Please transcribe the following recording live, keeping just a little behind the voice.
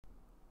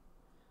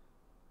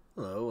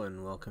Hello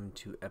and welcome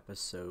to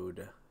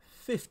episode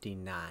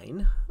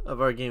 59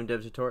 of our game dev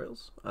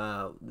tutorials.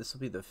 This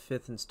will be the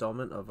fifth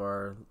installment of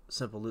our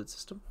simple loot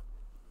system.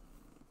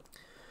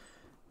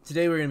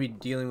 Today we're going to be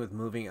dealing with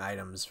moving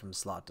items from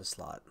slot to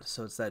slot.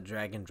 So it's that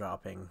drag and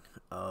dropping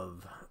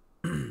of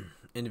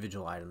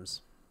individual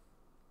items.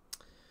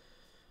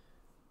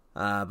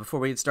 Before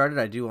we get started,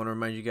 I do want to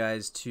remind you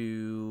guys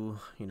to,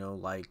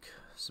 like,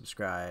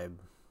 subscribe,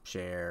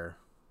 share,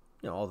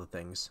 all the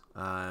things.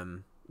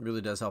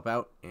 Really does help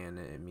out, and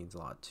it means a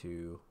lot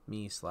to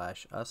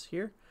me/us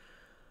here.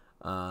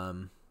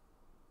 Yeah.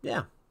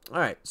 All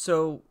right.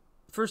 So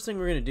first thing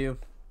we're going to do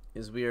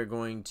is we are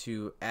going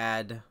to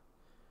add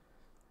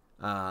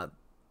a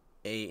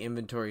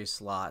inventory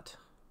slot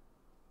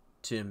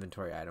to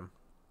inventory item,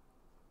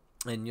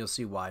 and you'll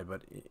see why.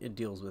 But it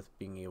deals with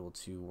being able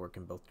to work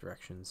in both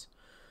directions.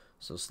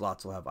 So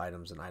slots will have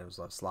items, and items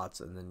will have slots,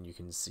 and then you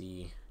can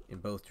see in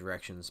both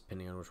directions,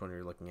 depending on which one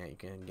you're looking at. You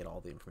can get all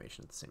the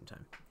information at the same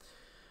time.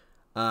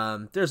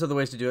 There's other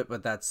ways to do it,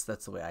 but that's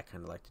the way I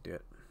kind of like to do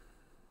it.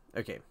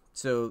 Okay,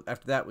 so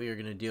after that, we are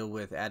going to deal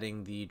with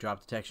adding the drop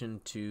detection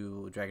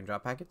to drag and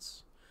drop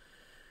packets.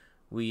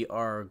 We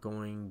are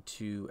going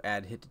to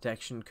add hit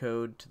detection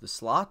code to the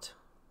slot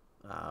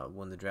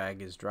when the drag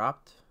is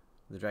dropped.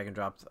 The drag and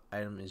drop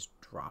item is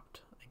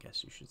dropped, I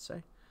guess you should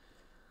say.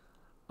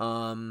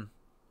 And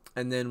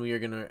then we are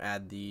going to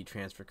add the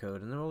transfer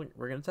code, and then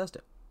we're going to test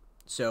it.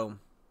 So,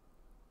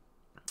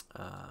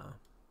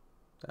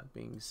 that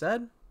being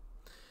said,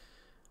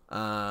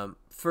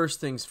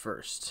 first things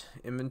first,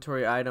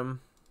 inventory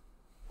item,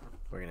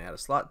 we're going to add a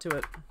slot to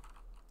it.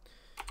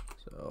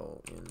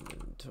 So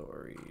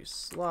inventory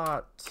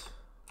slot,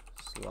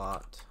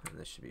 and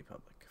this should be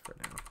public for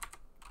now.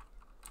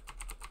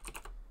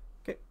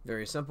 Okay,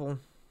 very simple.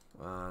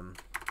 And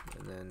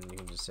then you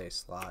can just say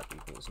slot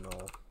equals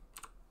null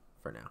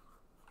for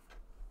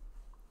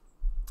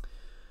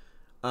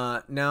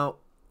now. Now,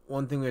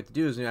 one thing we have to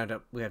do is we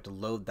have to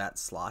load that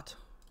slot.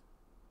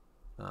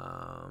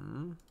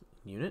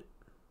 Unit.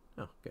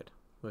 Oh, good.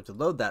 We have to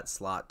load that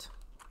slot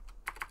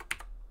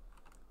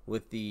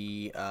with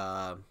the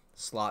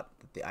slot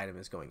that the item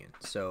is going in.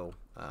 So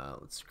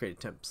let's create a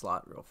temp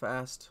slot real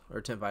fast,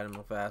 or temp item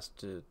real fast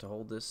to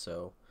hold this.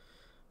 So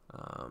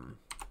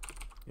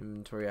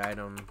inventory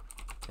item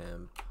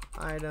temp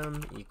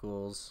item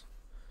equals,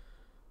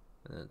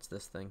 and it's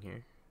this thing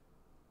here.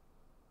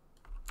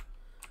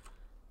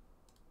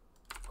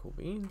 Cool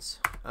beans.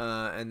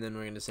 And then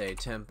we're going to say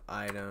temp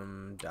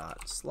item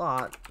dot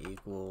slot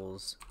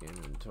equals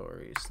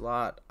inventory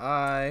slot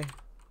I,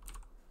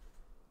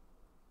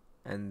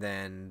 and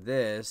then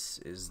this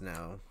is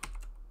now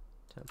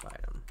temp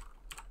item.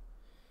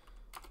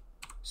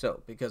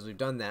 So because we've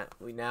done that,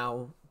 we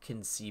now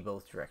can see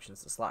both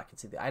directions. The slot can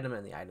see the item,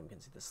 and the item can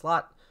see the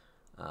slot.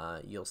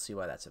 You'll see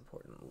why that's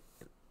important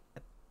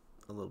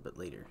a little bit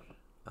later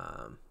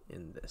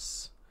in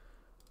this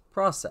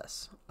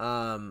process.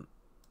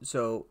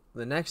 So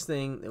the next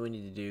thing that we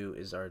need to do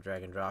is our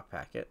drag and drop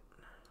packet.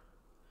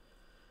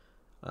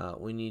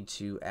 We need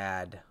to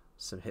add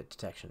some hit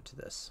detection to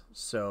this.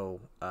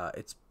 So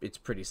it's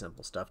pretty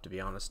simple stuff, to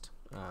be honest.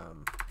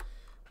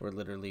 We're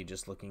literally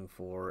just looking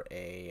for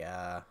a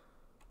I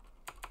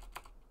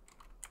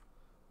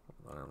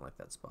don't like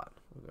that spot.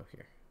 We'll go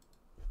here.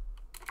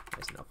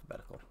 Nice and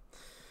alphabetical.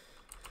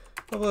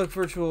 Public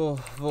virtual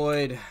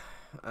void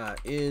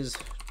is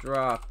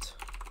dropped.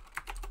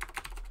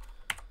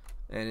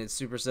 And it's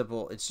super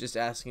simple. It's just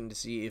asking to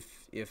see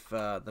if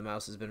the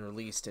mouse has been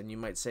released. And you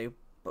might say,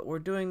 but we're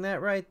doing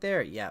that right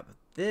there. Yeah, but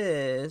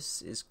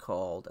this is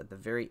called at the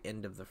very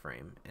end of the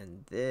frame.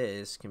 And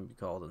this can be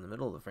called in the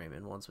middle of the frame.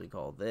 And once we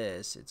call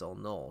this, it's all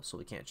null. So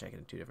we can't check it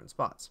in two different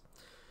spots.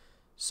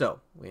 So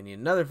we need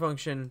another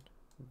function.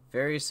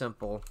 Very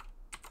simple.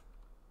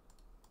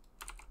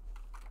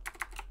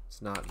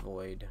 It's not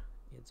void.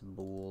 It's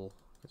bool,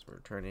 because we're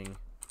returning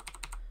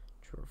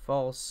true or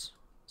false.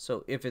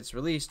 So if it's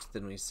released,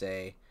 then we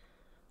say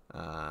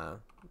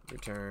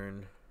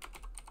return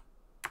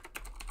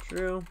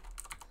true.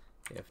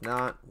 If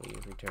not, we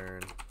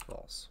return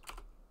false.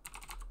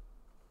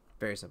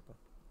 Very simple.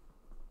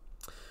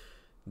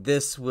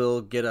 This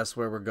will get us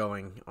where we're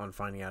going on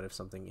finding out if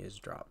something is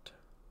dropped.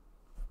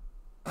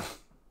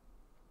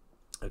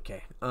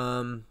 Okay.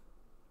 From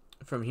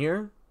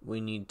here,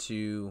 we need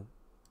to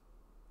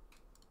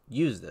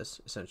use this,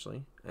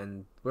 essentially.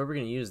 And where we're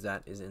going to use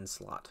that is in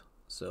slot.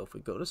 So if we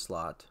go to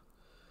slot,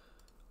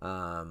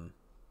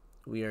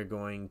 we are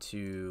going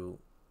to,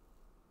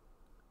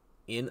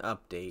 in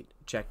update,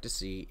 check to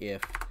see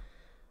if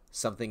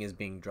something is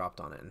being dropped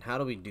on it. And how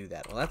do we do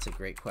that? Well, that's a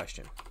great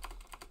question.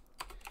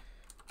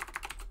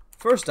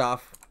 First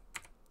off,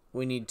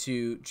 we need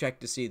to check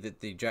to see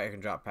that the drag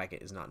and drop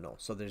packet is not null.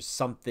 So there's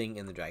something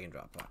in the drag and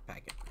drop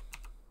packet.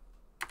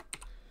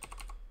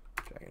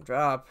 Drag and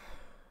drop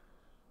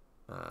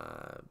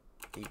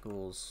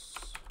equals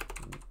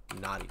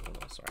not equal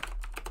null, sorry.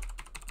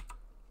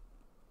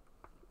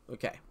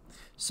 Okay,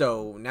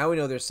 so now we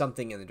know there's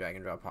something in the drag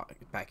and drop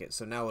packet.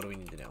 So now what do we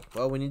need to know?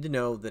 Well, we need to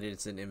know that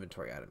it's an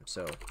inventory item.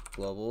 So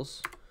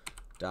globals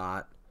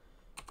dot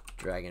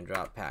drag and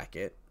drop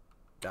packet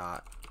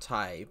dot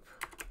type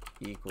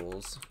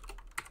equals,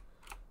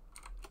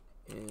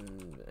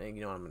 and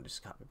you know what, I'm gonna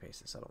just copy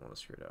paste this. I don't want to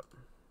screw it up.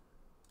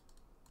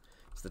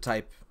 It's the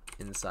type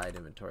inside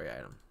inventory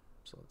item.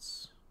 So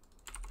let's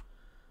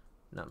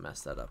not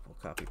mess that up. We'll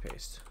copy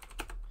paste.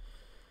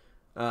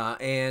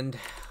 And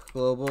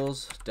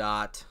globals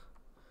dot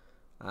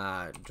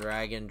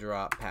drag and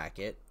drop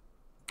packet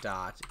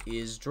dot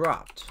is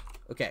dropped.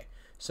 Okay,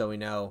 so we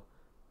know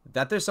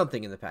that there's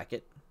something in the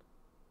packet.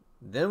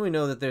 Then we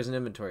know that there's an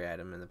inventory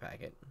item in the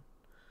packet.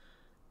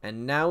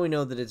 And now we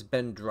know that it's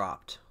been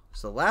dropped.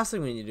 So the last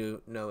thing we need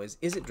to know is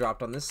it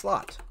dropped on this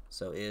slot?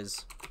 So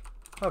is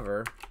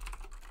hover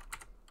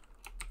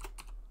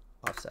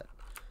offset.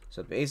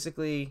 So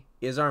basically,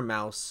 is our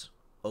mouse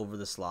over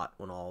the slot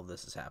when all of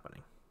this is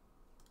happening?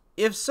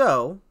 If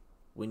so,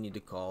 we need to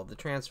call the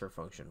transfer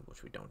function,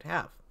 which we don't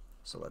have.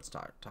 So let's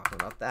start talking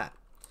about that.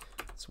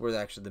 That's where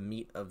actually the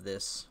meat of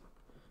this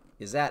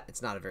is at.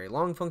 It's not a very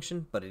long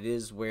function, but it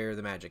is where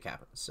the magic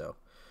happens. So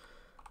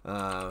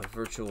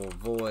virtual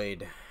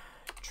void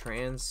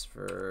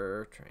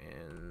transfer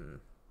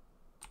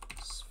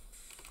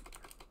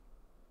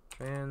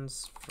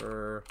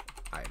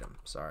item.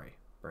 Sorry,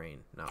 brain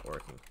not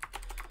working.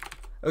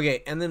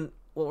 Okay, and then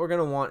what we're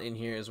gonna want in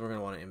here is we're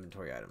gonna want an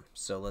inventory item.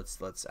 So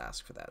let's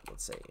ask for that.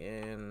 Let's say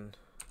inventory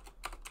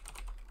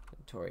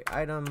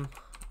item.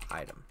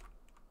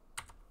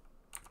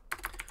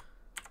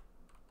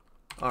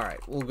 All right,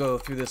 we'll go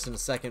through this in a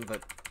second,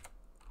 but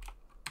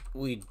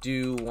we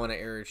do want to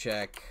error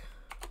check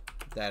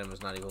the item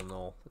is not equal to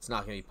null. It's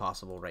not going to be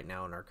possible right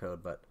now in our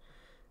code, but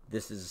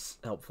this is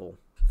helpful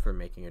for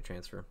making a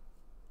transfer,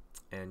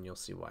 and you'll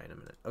see why in a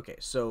minute. Okay,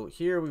 so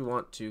here we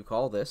want to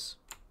call this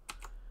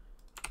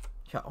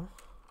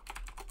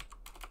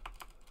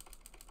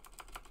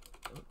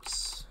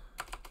oops,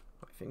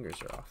 my fingers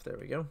are off. There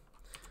we go.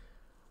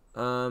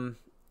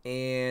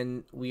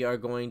 And we are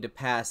going to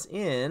pass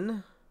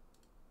in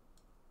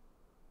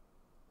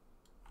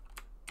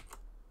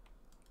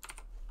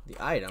the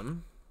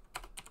item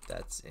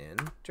that's in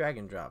drag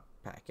and drop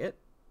packet,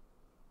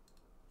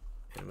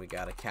 and we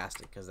gotta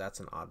cast it because that's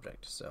an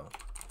object. So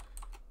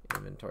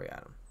inventory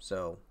item.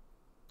 So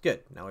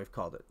good, now we've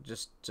called it,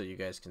 just so you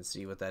guys can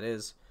see what that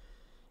is.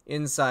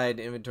 Inside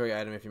inventory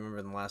item, if you remember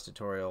in the last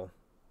tutorial,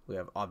 we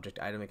have object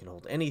item. It can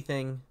hold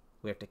anything.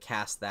 We have to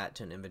cast that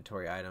to an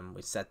inventory item.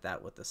 We set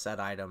that with the set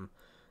item,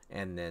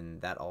 and then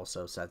that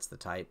also sets the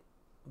type,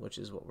 which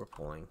is what we're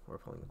pulling. We're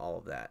pulling all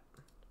of that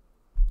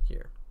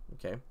here.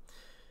 Okay,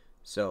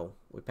 so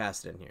we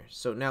passed it in here.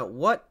 So now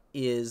what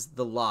is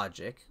the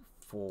logic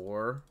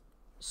for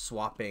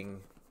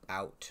swapping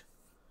out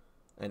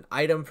an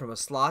item from a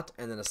slot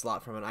and then a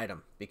slot from an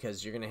item?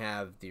 Because you're going to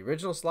have the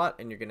original slot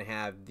and you're going to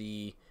have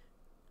the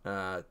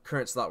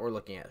current slot we're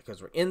looking at.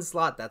 Because we're in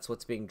slot, that's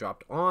what's being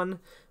dropped on.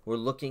 We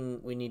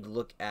need to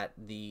look at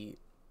the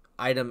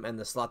item and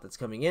the slot that's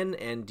coming in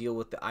and deal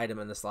with the item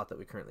and the slot that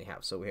we currently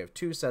have. So we have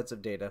two sets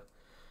of data,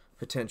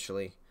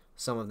 potentially.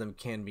 Some of them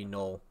can be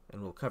null,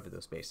 and we'll cover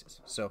those bases.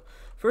 So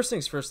first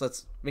things first,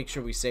 let's make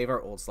sure we save our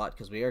old slot,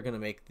 because we are going to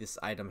make this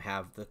item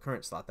have the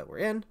current slot that we're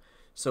in.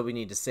 So we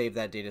need to save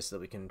that data so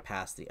that we can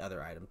pass the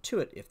other item to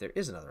it if there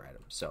is another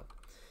item. So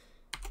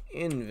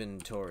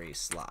inventory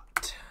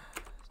slot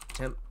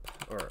temp,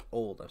 or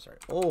old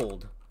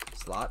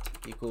slot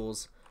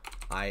equals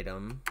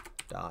item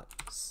dot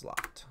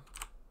slot.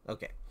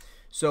 Okay,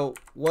 so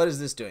what is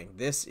this doing?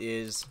 This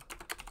is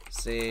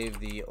save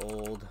the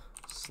old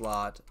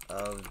slot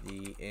of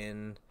the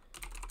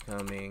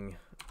incoming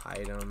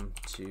item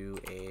to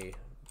a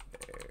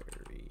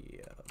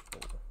variable.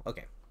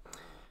 Okay,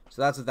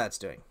 so that's what that's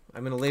doing.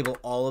 I'm going to label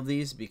all of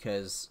these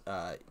because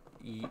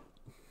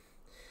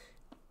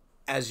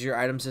as your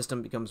item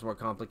system becomes more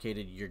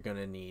complicated, you're going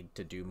to need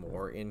to do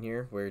more in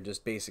here. We're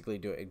just basically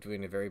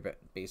doing a very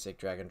basic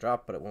drag and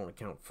drop, but it won't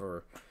account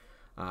for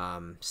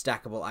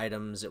stackable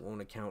items. It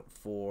won't account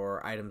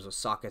for items with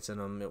sockets in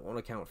them. It won't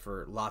account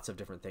for lots of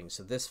different things.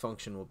 So this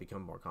function will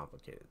become more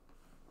complicated.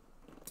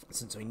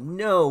 Since we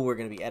know we're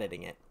going to be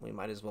editing it, we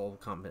might as well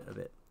comment a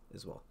bit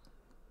as well.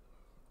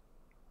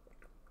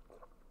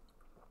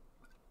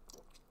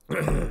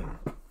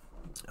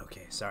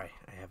 Okay, sorry.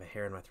 I have a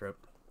hair in my throat.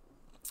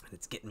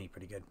 It's getting me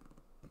pretty good.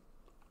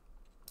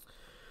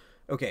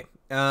 Okay,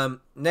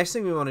 next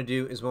thing we want to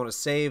do is we want to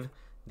save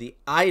the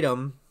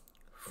item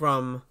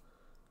from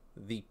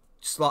the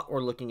slot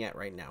we're looking at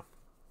right now.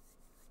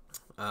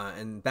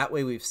 And that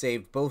way we've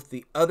saved both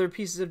the other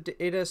pieces of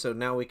data, so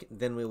now we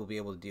will be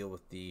able to deal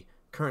with the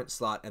current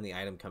slot and the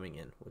item coming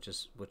in, which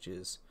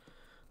is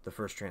the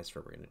first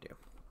transfer we're going to do.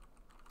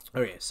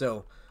 Okay,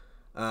 so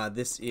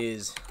this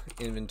is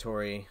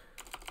inventory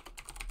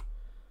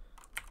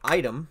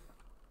item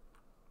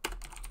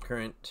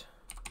current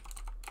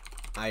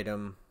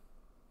item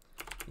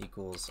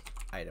equals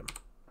item.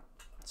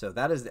 So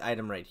that is the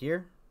item right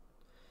here.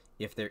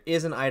 If there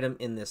is an item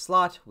in this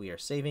slot, we are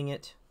saving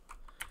it.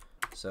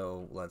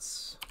 So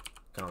let's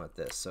comment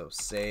this. So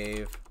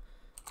save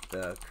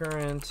the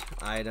current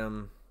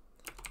item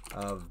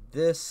of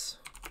this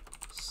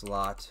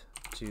slot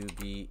to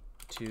be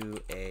to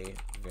a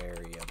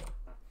variable.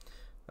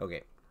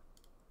 Okay,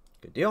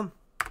 good deal.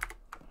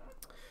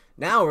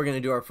 Now we're going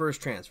to do our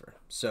first transfer.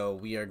 So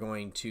we are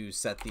going to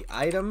set the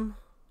item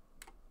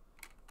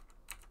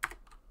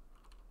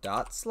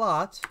dot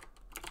slot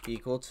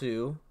equal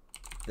to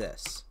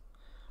this.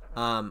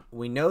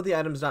 We know the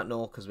item's not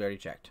null because we already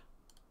checked.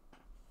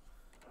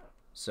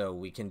 So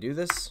we can do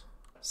this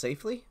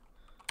safely.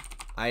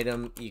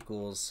 Item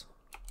equals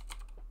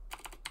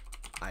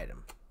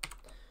item.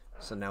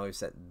 So now we've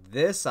set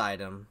this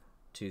item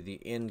to the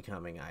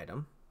incoming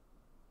item.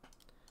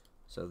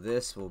 So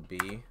this will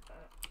be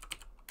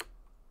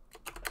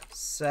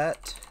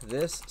set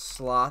this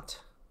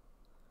slot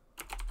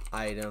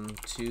item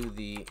to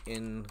the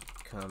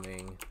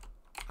incoming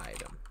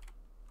item.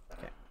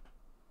 Okay.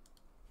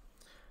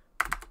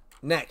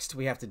 Next,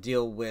 we have to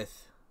deal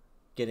with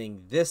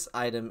getting this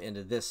item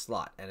into this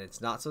slot, and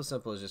it's not so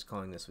simple as just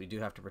calling this. We do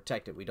have to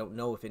protect it. We don't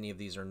know if any of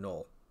these are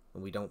null,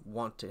 and we don't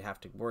want to have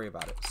to worry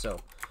about it. So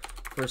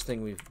first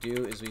thing we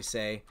do is we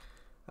say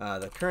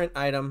the current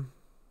item,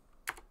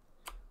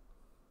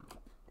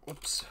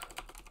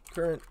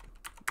 current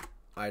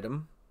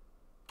item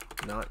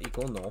not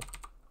equal null.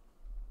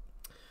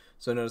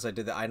 So notice I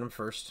did the item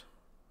first,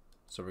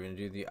 so we're going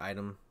to do the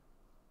item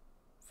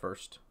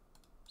first.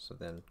 So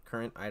then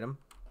current item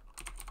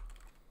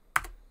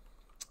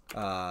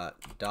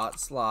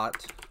dot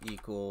slot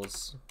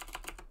equals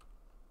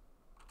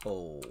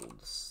old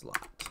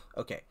slot.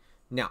 Okay,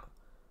 now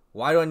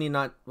why do I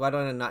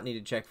not need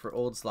to check for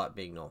old slot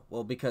being null?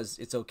 Well, because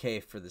it's okay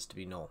for this to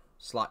be null.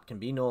 Slot can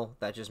be null.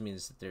 That just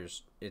means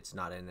that it's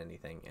not in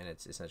anything, and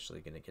it's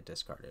essentially going to get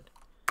discarded.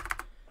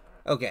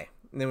 Okay,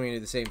 and then we're going to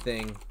do the same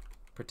thing,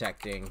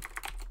 protecting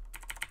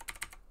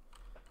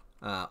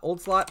old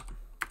slot.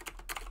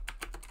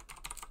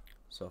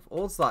 So if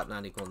old slot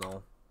not equal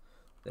null,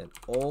 then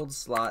old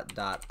slot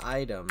dot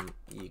item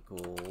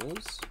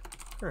equals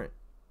current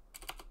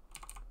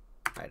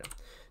item.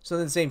 So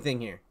then same thing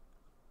here.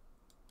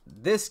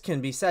 This can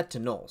be set to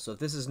null. So if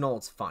this is null,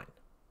 it's fine.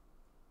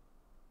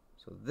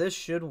 So this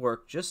should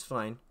work just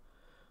fine.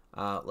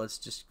 Let's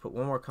just put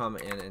one more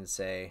comment in and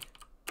say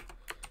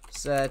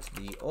set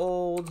the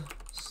old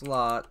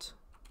slot,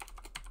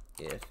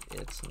 if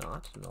it's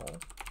not null,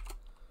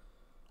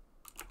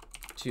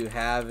 to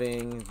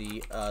having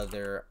the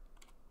other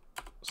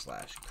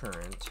 /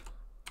 current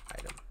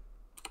item.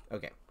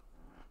 Okay.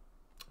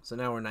 So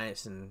now we're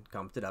nice and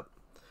commented up.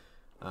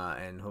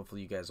 And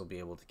hopefully you guys will be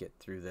able to get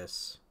through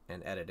this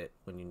and edit it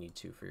when you need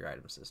to for your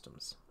item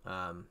systems.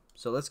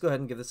 So let's go ahead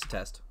and give this a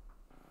test.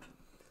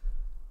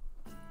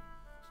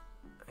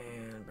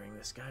 And bring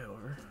this guy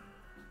over.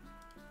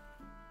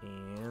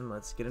 And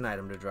let's get an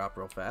item to drop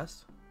real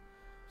fast.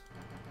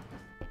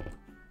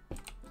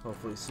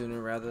 Hopefully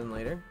sooner rather than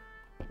later.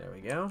 There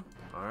we go.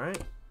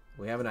 Alright.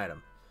 We have an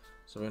item.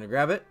 So we're going to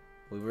grab it.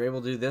 We were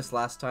able to do this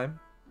last time.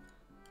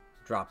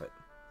 Drop it.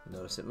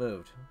 Notice it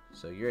moved.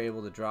 So you're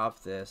able to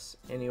drop this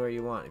anywhere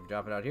you want. If you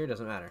drop it out here, it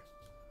doesn't matter.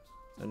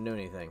 Doesn't do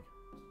anything.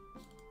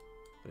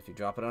 But if you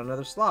drop it on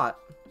another slot,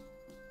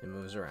 it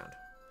moves around.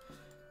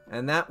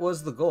 And that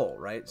was the goal,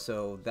 right?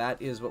 So that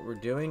is what we're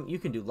doing. You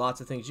can do lots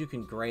of things. You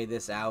can gray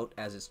this out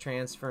as it's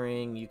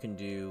transferring. You can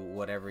do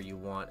whatever you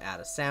want, add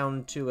a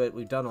sound to it.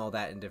 We've done all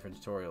that in different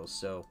tutorials.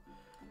 So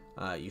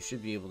you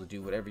should be able to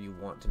do whatever you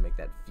want to make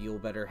that feel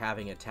better.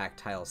 Having a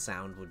tactile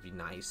sound would be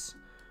nice.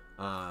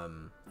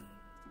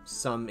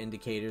 Some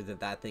indicator that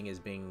that thing is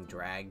being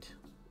dragged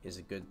is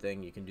a good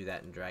thing. You can do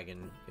that in Drag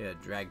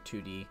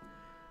 2D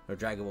or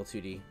Draggable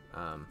 2D.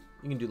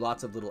 You can do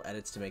lots of little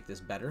edits to make this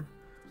better.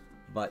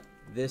 But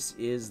this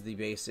is the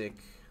basic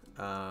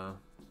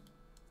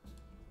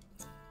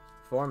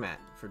format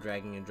for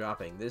dragging and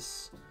dropping.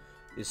 This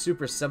is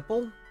super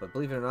simple, but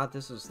believe it or not,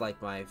 this was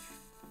like my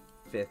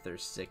 5th or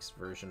 6th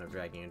version of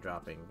dragging and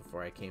dropping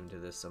before I came to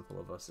this simple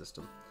of a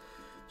system.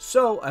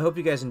 So I hope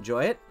you guys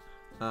enjoy it.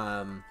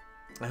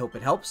 I hope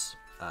it helps.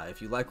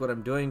 If you like what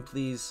I'm doing,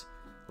 please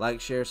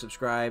like, share,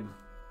 subscribe,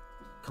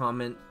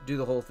 comment, do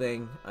the whole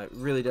thing. It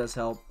really does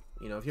help.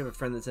 You know, if you have a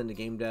friend that's into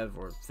game dev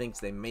or thinks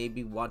they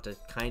maybe want to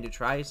kind of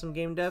try some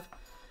game dev,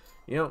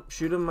 you know,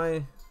 shoot them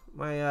my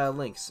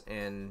links,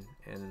 and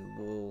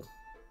we'll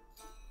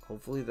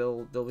hopefully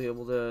they'll be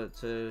able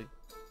to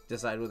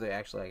decide whether they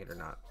actually like it or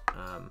not.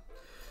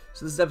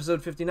 So this is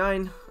episode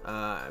 59.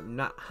 I'm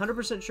not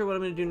 100% sure what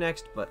I'm going to do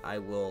next, but I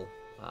will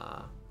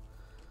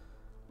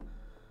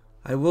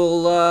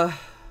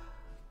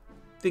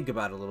think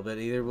about it a little bit.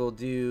 Either we'll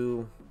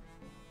do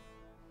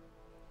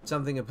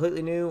something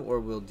completely new, or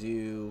we'll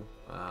do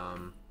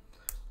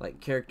like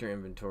character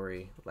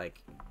inventory,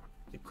 like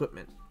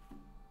equipment.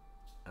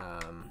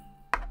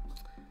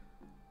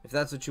 If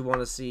that's what you want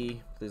to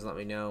see, please let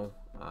me know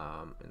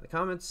in the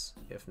comments.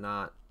 If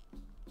not,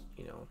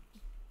 you know,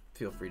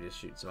 feel free to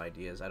shoot some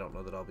ideas. I don't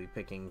know that I'll be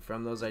picking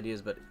from those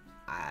ideas, but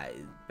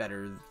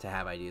better to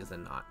have ideas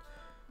than not.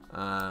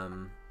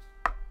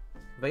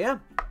 But yeah,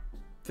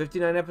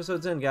 59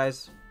 episodes in,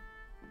 guys.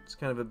 It's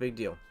kind of a big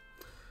deal.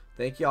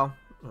 Thank y'all.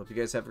 Hope you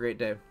guys have a great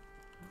day.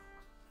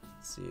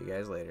 See you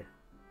guys later.